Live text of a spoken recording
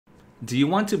Do you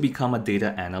want to become a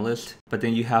data analyst, but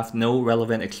then you have no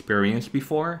relevant experience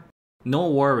before? No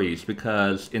worries,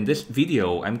 because in this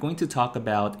video, I'm going to talk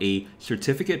about a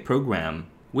certificate program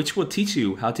which will teach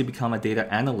you how to become a data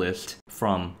analyst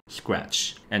from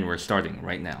scratch. And we're starting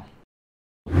right now.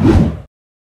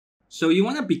 So you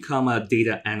want to become a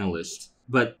data analyst,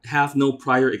 but have no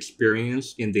prior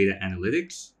experience in data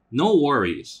analytics? No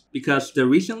worries, because the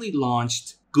recently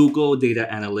launched Google Data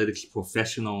Analytics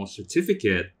Professional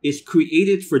Certificate is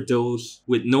created for those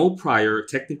with no prior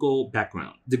technical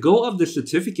background. The goal of the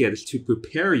certificate is to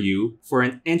prepare you for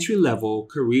an entry-level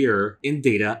career in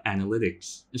data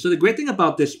analytics. And so the great thing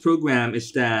about this program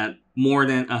is that more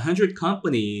than 100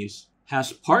 companies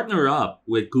has partnered up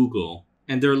with Google,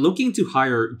 and they're looking to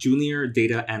hire junior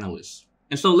data analysts.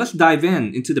 And so let's dive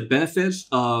into the benefits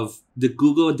of the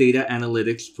Google Data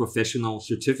Analytics Professional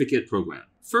Certificate Program.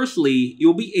 Firstly,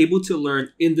 you'll be able to learn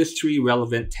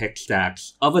industry-relevant tech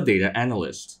stacks of a data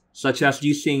analyst, such as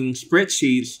using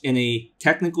spreadsheets in a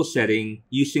technical setting,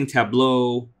 using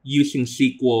Tableau, using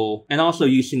SQL, and also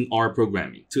using R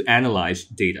programming to analyze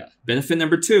data. Benefit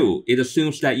number 2, it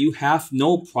assumes that you have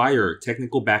no prior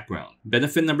technical background.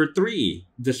 Benefit number 3,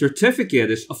 the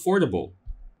certificate is affordable,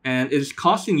 and it is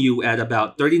costing you at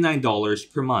about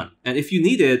 $39 per month. And if you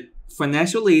need it,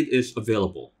 financial aid is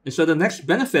available. And so the next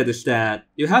benefit is that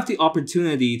you have the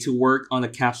opportunity to work on a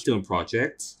capstone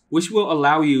project, which will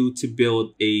allow you to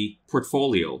build a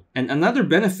portfolio. And another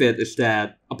benefit is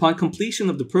that upon completion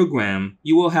of the program,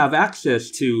 you will have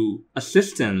access to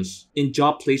assistance in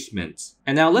job placement.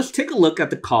 And now let's take a look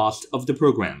at the cost of the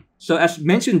program. So as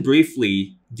mentioned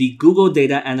briefly, the Google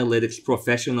Data Analytics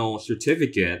Professional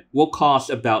Certificate will cost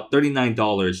about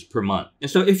 $39 per month. And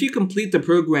so if you complete the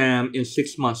program in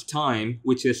 6 months' time,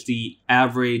 which is the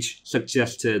average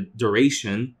suggested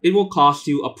duration, it will cost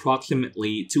you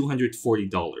approximately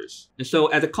 $240. And so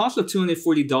at the cost of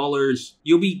 $240,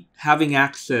 you'll be having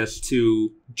access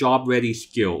to job-ready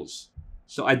skills.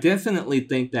 So I definitely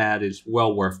think that is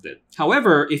well worth it.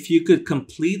 However, if you could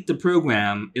complete the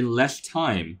program in less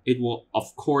time, it will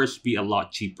of course be a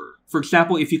lot cheaper. For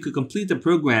example, if you could complete the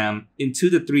program in 2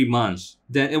 to 3 months,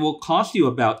 then it will cost you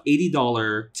about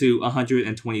 $80 to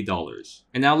 $120.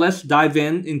 And now let's dive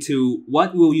into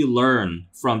what will you learn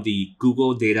from the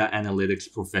Google Data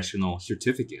Analytics Professional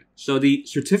Certificate. So the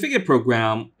certificate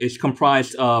program is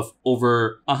comprised of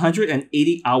over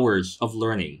 180 hours of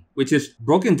learning, which is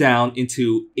broken down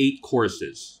into 8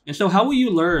 courses. And so how will you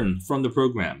learn from the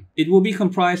program? It will be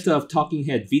comprised of talking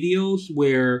head videos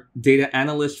where data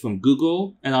analysts from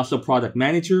Google and also product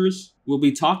managers will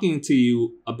be talking to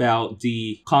you about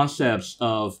the concepts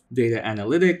of data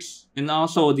analytics and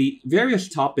also the various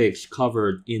topics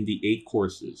covered in the 8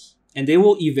 courses. And they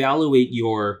will evaluate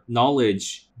your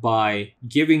knowledge by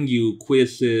giving you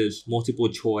quizzes, multiple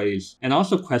choice, and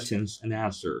also questions and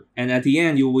answer. And at the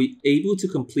end, you'll be able to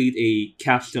complete a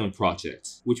capstone project,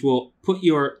 which will put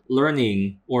your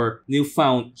learning or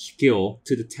newfound skill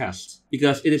to the test.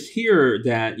 Because it is here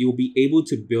that you'll be able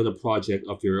to build a project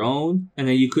of your own, and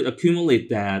then you could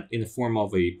accumulate that in the form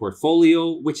of a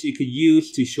portfolio, which you could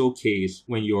use to showcase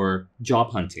when you're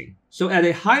job hunting. So at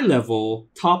a high level,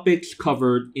 topics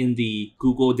covered in the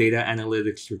Google Data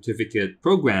Analytics Certificate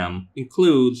program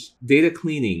includes data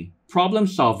cleaning, problem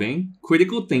solving,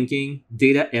 critical thinking,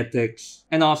 data ethics,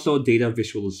 and also data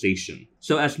visualization.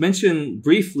 So as mentioned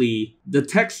briefly, the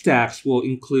tech stacks will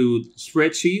include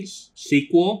spreadsheets,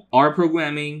 SQL, R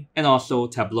programming, and also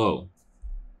Tableau.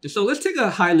 So let's take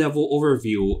a high-level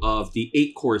overview of the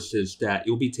 8 courses that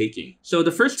you'll be taking. So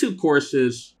the first 2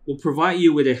 courses will provide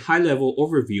you with a high-level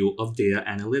overview of data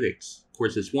analytics,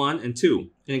 courses 1 and 2.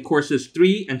 And in courses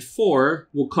 3 and 4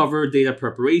 will cover data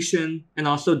preparation and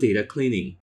also data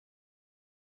cleaning.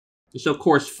 So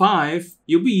course 5,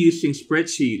 you'll be using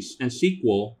spreadsheets and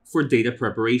SQL for data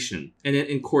preparation. And then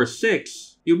in course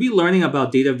 6, you'll be learning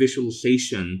about data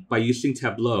visualization by using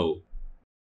Tableau.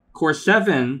 Course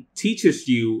 7 teaches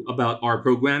you about R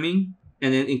programming.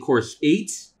 And then in course 8,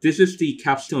 this is the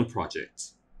capstone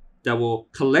project that will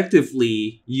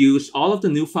collectively use all of the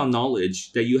newfound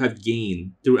knowledge that you have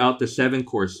gained throughout the 7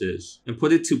 courses and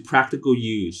put it to practical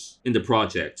use in the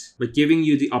project, but giving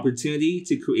you the opportunity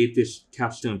to create this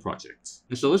capstone project.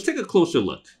 And so let's take a closer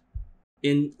look.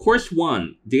 In course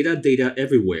 1, Data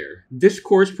Everywhere, this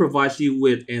course provides you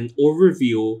with an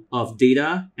overview of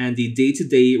data and the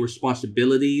day-to-day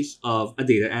responsibilities of a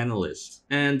data analyst.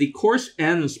 And the course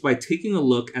ends by taking a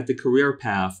look at the career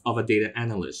path of a data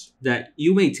analyst that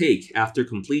you may take after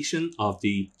completion of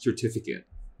the certificate.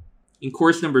 In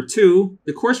course number 2,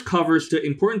 the course covers the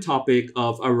important topic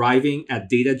of arriving at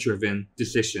data-driven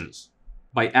decisions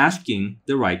by asking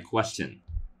the right question.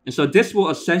 And so this will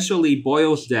essentially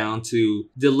boils down to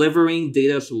delivering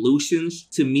data solutions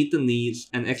to meet the needs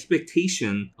and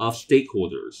expectation of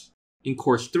stakeholders. In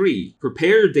course 3,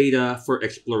 prepare data for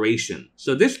exploration.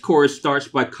 So this course starts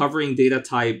by covering data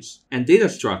types and data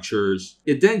structures.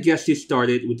 It then gets you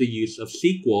started with the use of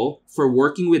SQL for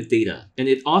working with data, and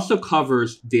it also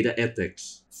covers data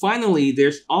ethics. Finally,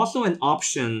 there's also an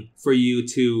option for you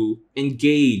to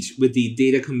engage with the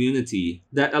data community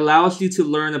that allows you to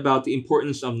learn about the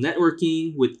importance of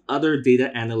networking with other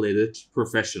data analytics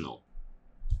professionals.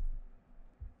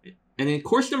 And in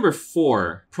course number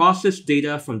 4, process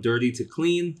data from dirty to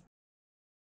clean.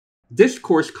 This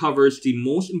course covers the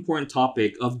most important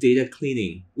topic of data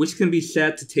cleaning, which can be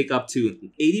said to take up to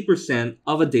 80%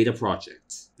 of a data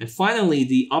project. And finally,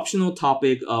 the optional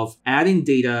topic of adding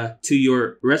data to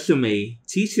your resume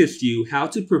teaches you how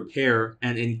to prepare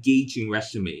an engaging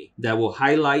resume that will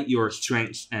highlight your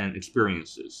strengths and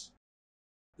experiences.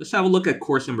 Let's have a look at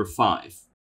course number 5.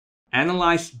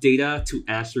 Analyze data to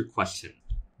answer questions.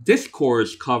 This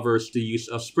course covers the use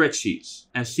of spreadsheets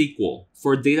and SQL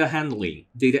for data handling,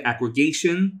 data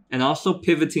aggregation, and also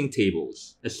pivoting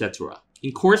tables, etc.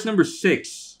 In course number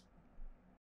 6,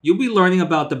 you'll be learning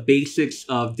about the basics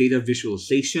of data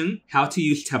visualization, how to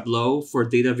use Tableau for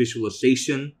data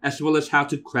visualization, as well as how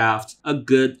to craft a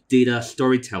good data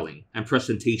storytelling and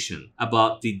presentation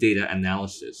about the data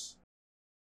analysis.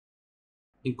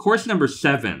 In course number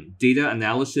 7, Data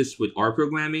Analysis with R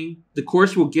Programming, the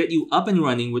course will get you up and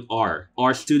running with R.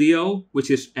 RSTUDIO, which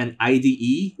is an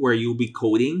IDE where you'll be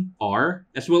coding R,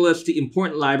 as well as the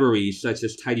important libraries such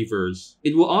as TIDYVERSE.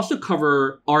 It will also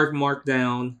cover R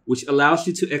Markdown, which allows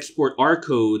you to export R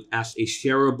code as a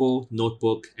shareable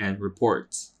notebook and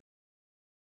report.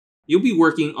 You'll be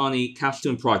working on a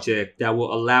capstone project that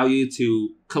will allow you to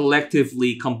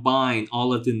collectively combine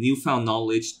all of the newfound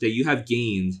knowledge that you have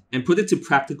gained and put it to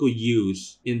practical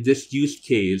use in this use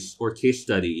case or case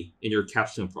study in your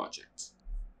capstone project.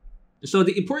 So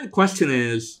the important question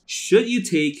is, should you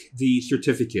take the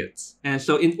certificate? And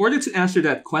so in order to answer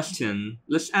that question,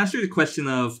 let's answer the question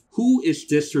of who is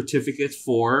this certificate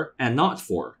for and not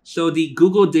for? So the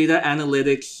Google Data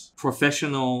Analytics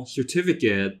Professional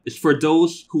Certificate is for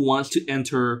those who want to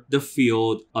enter the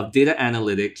field of data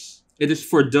analytics. It is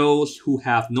for those who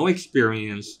have no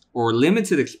experience or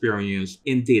limited experience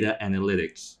in data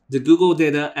analytics. The Google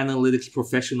Data Analytics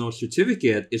Professional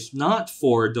Certificate is not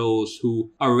for those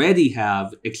who already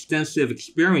have extensive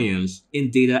experience in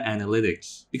data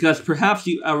analytics, because perhaps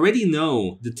you already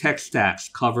know the tech stacks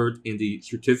covered in the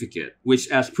certificate, which,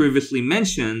 as previously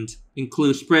mentioned,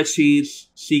 includes spreadsheets,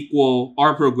 SQL,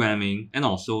 R programming, and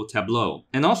also Tableau.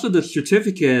 And also the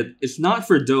certificate is not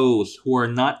for those who are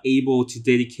not able to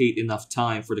dedicate enough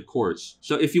time for the course.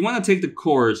 So if you want to take the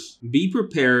course, be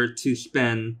prepared to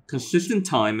spend consistent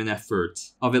time and effort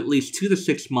of at least 2 to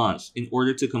 6 months in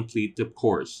order to complete the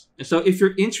course. And so if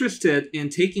you're interested in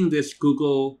taking this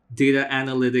Google Data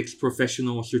Analytics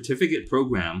Professional Certificate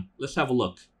program, let's have a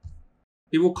look.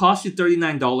 It will cost you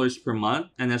 $39 per month,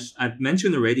 and as I've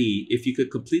mentioned already, if you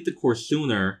could complete the course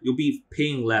sooner, you'll be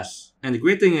paying less. And the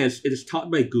great thing is, it is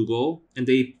taught by Google, and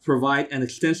they provide an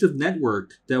extensive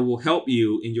network that will help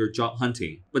you in your job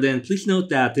hunting. But then please note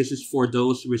that this is for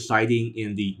those residing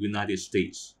in the United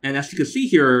States. And as you can see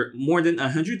here, more than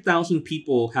 100,000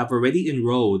 people have already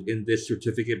enrolled in this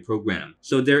certificate program.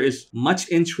 So there is much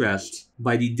interest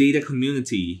by the data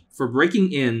community for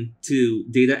breaking into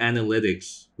data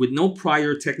analytics with no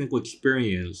prior technical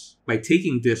experience by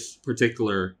taking this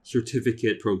particular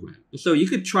certificate program. And so you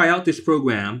could try out this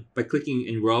program by clicking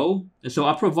enroll. And so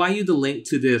I'll provide you the link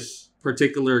to this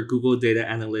particular Google Data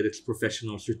Analytics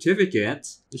Professional Certificate.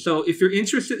 And so if you're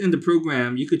interested in the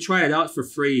program, you could try it out for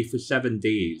free for 7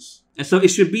 days. And so it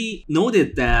should be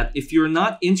noted that if you're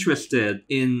not interested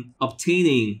in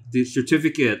obtaining the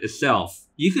certificate itself,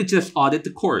 you could just audit the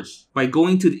course by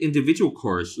going to the individual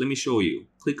course. Let me show you.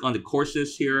 Click on the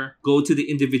courses here, go to the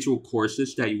individual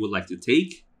courses that you would like to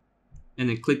take, and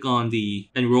then click on the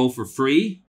enroll for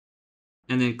free,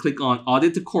 and then click on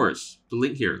audit the course, the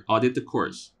link here, audit the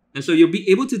course. And so you'll be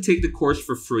able to take the course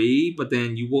for free, but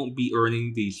then you won't be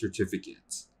earning the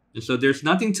certificate. And so there's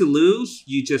nothing to lose.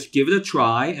 You just give it a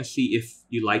try and see if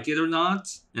you like it or not.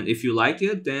 And if you like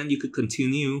it, then you could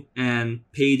continue and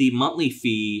pay the monthly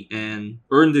fee and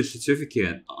earn the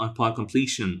certificate upon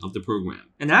completion of the program.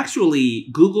 And actually,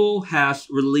 Google has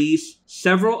released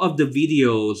several of the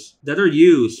videos that are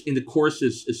used in the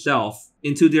courses itself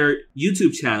into their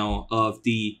YouTube channel of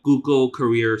the Google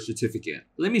Career Certificate.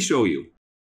 Let me show you.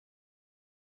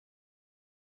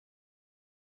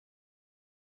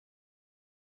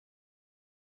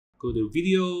 Go to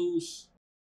videos,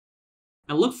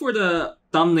 And look for the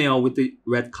thumbnail with the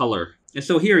red color. And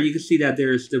so here you can see that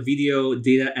there's the video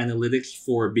data analytics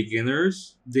for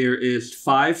beginners. There is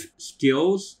 5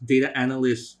 skills data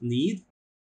analysts need.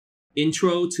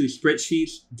 Intro to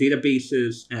spreadsheets,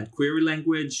 databases, and query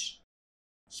language.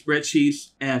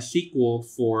 Spreadsheets and SQL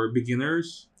for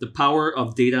beginners. The power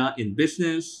of data in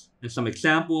business. And some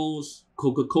examples.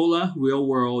 Coca-Cola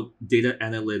real-world data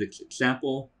analytics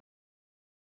example.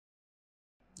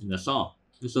 And that's all.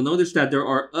 And so notice that there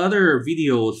are other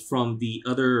videos from the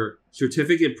other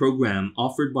certificate program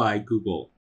offered by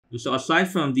Google. And so aside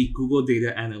from the Google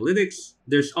Data Analytics,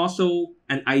 there's also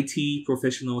an IT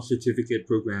professional certificate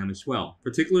program as well,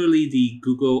 particularly the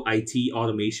Google IT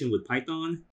automation with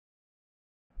Python.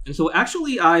 And so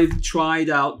actually I've tried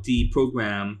out the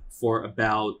program for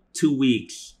about 2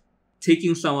 weeks,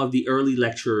 taking some of the early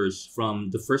lectures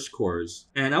from the first course.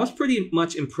 And I was pretty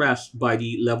much impressed by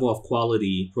the level of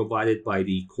quality provided by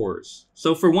the course.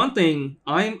 So for one thing,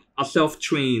 I'm a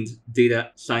self-trained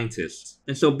data scientist.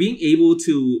 And so being able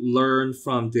to learn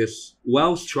from this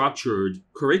well-structured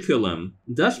curriculum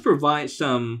does provide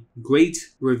some great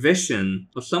revision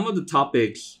of some of the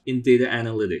topics in data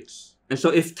analytics. And so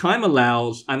if time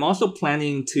allows, I'm also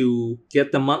planning to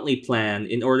get the monthly plan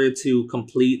in order to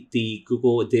complete the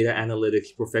Google Data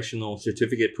Analytics Professional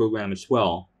Certificate Program as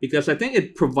well, because I think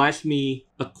it provides me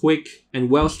a quick and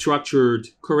well-structured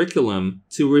curriculum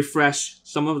to refresh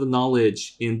some of the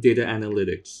knowledge in data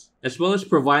analytics, as well as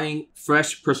providing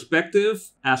fresh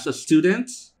perspective as a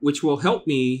student, which will help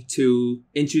me to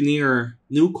engineer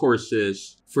new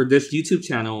courses for this YouTube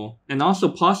channel, and also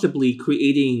possibly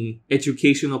creating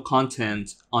educational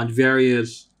content on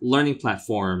various learning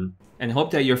platforms. And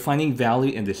hope that you're finding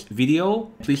value in this video.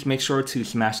 Please make sure to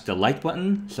smash the like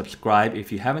button, subscribe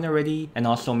if you haven't already, and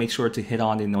also make sure to hit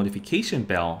on the notification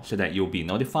bell so that you'll be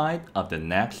notified of the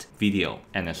next video.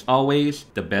 And as always,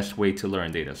 the best way to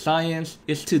learn data science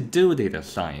is to do data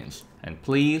science. And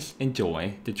please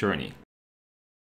enjoy the journey.